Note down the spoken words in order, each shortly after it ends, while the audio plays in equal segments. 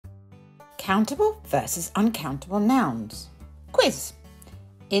Countable versus uncountable nouns. Quiz.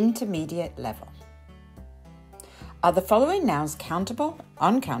 Intermediate level. Are the following nouns countable,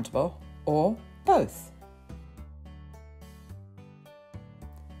 uncountable, or both?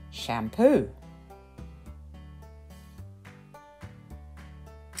 Shampoo.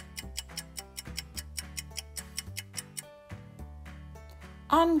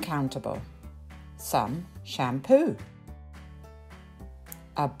 Uncountable. Some shampoo.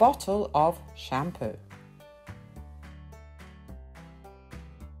 A bottle of shampoo.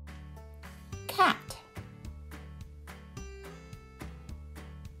 Cat.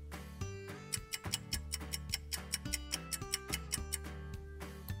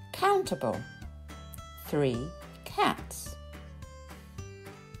 Countable. 3 cats.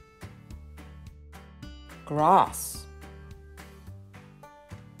 Grass.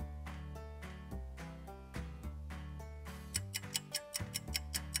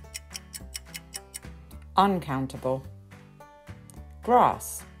 Uncountable.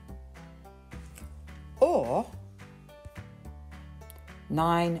 Grass. Or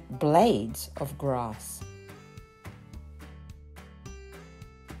 9 blades of grass.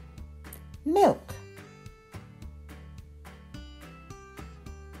 Milk.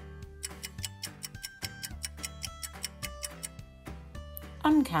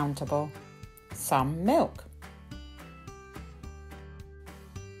 Uncountable. Some milk.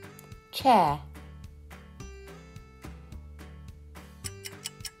 Chair.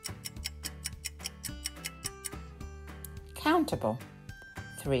 Countable.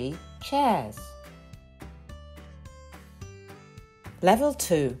 3 chairs. Level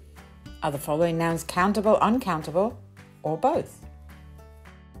 2. Are the following nouns countable, uncountable, or both?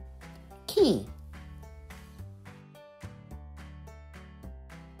 Key.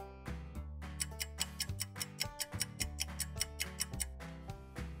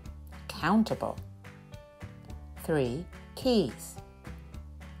 Countable. 3 keys.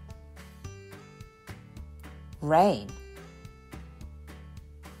 Rain.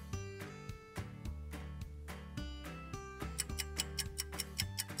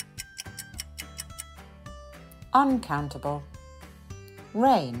 Uncountable.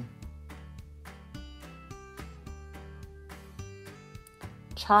 Rain.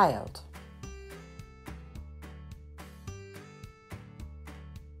 Child.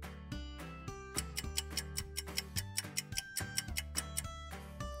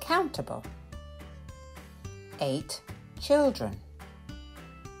 Countable. 8 children.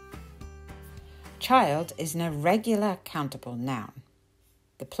 Child is an irregular countable noun.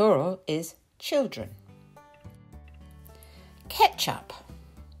 The plural is children. Ketchup.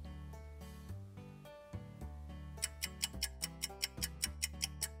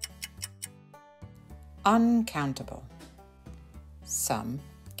 Uncountable. Some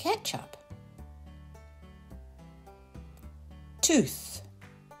ketchup. Tooth.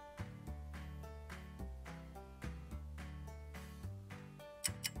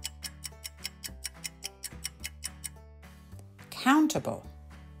 Countable.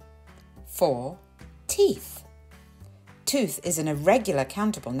 4 teeth. Tooth is an irregular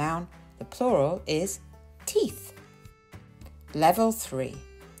countable noun. The plural is teeth. Level 3.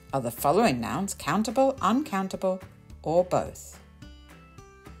 Are the following nouns countable, uncountable, or both?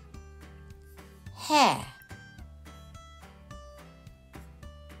 Hair.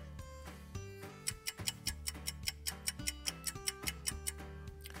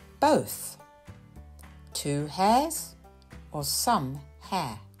 Both. 2 hairs or some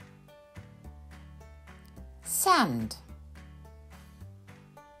hair. Sand.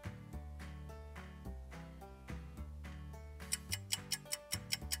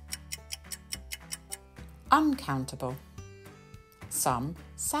 Uncountable. Some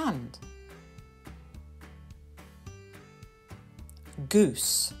sand.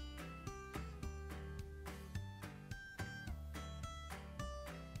 Goose.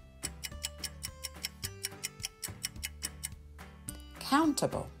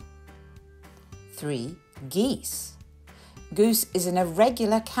 Countable. 3 geese. Goose is an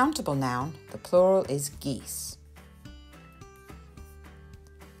irregular countable noun. The plural is geese.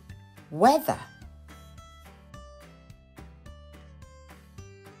 Weather.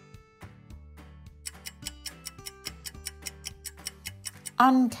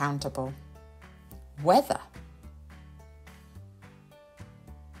 Uncountable. Weather.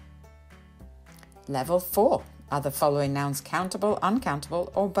 Level 4. Are the following nouns countable,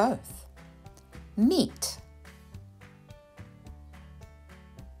 uncountable, or both? Meat.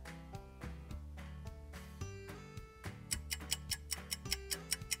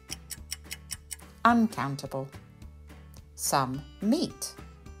 Uncountable. Some meat.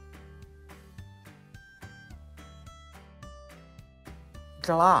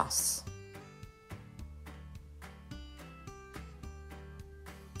 glass.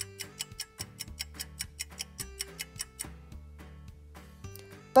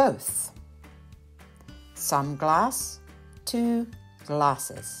 Both. Some glass, 2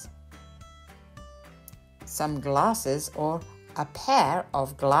 glasses. Some glasses or a pair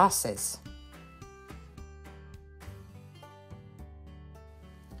of glasses.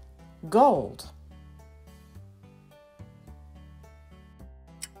 Gold.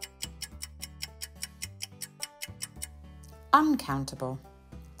 Uncountable.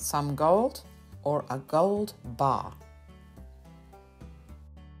 Some gold or a gold bar.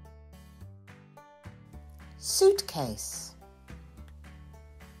 Suitcase.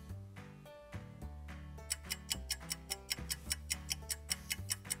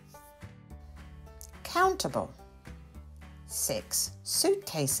 Countable. 6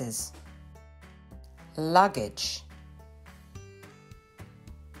 suitcases. Luggage.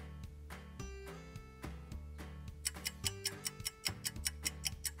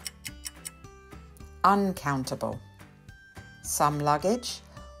 Uncountable. Some luggage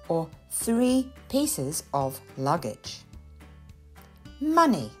or 3 pieces of luggage.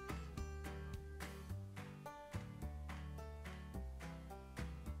 Money.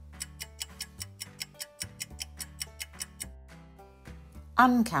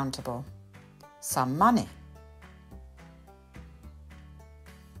 Uncountable. Some money.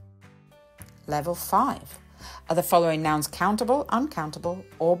 Level 5. Are the following nouns countable, uncountable,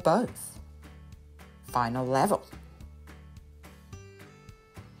 or both? Final level.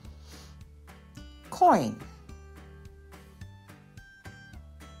 Coin.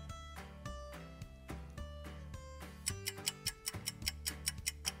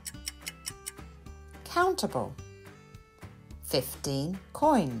 Countable. 15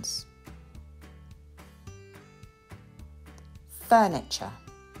 coins. Furniture.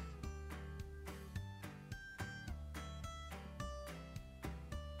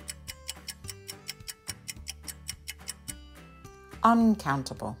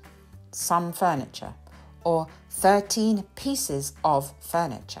 Uncountable. Some furniture or 13 pieces of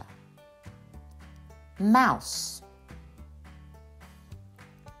furniture. Mouse.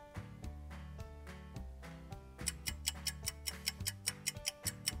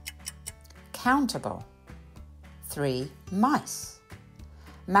 Countable. 3 mice.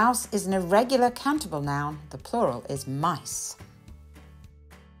 Mouse is an irregular countable noun. The plural is mice.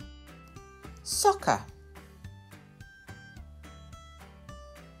 Soccer.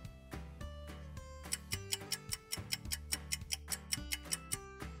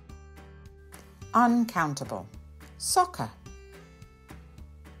 Uncountable. Soccer.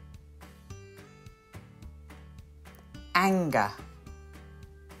 Anger.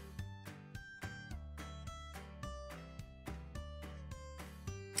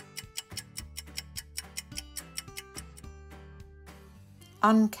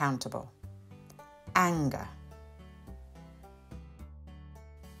 Uncountable. Anger.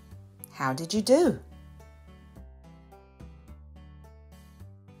 How did you do?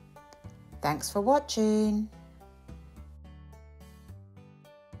 Thanks for watching.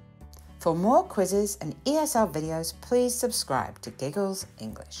 For more quizzes and ESL videos, please subscribe to Giggles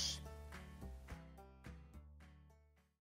English.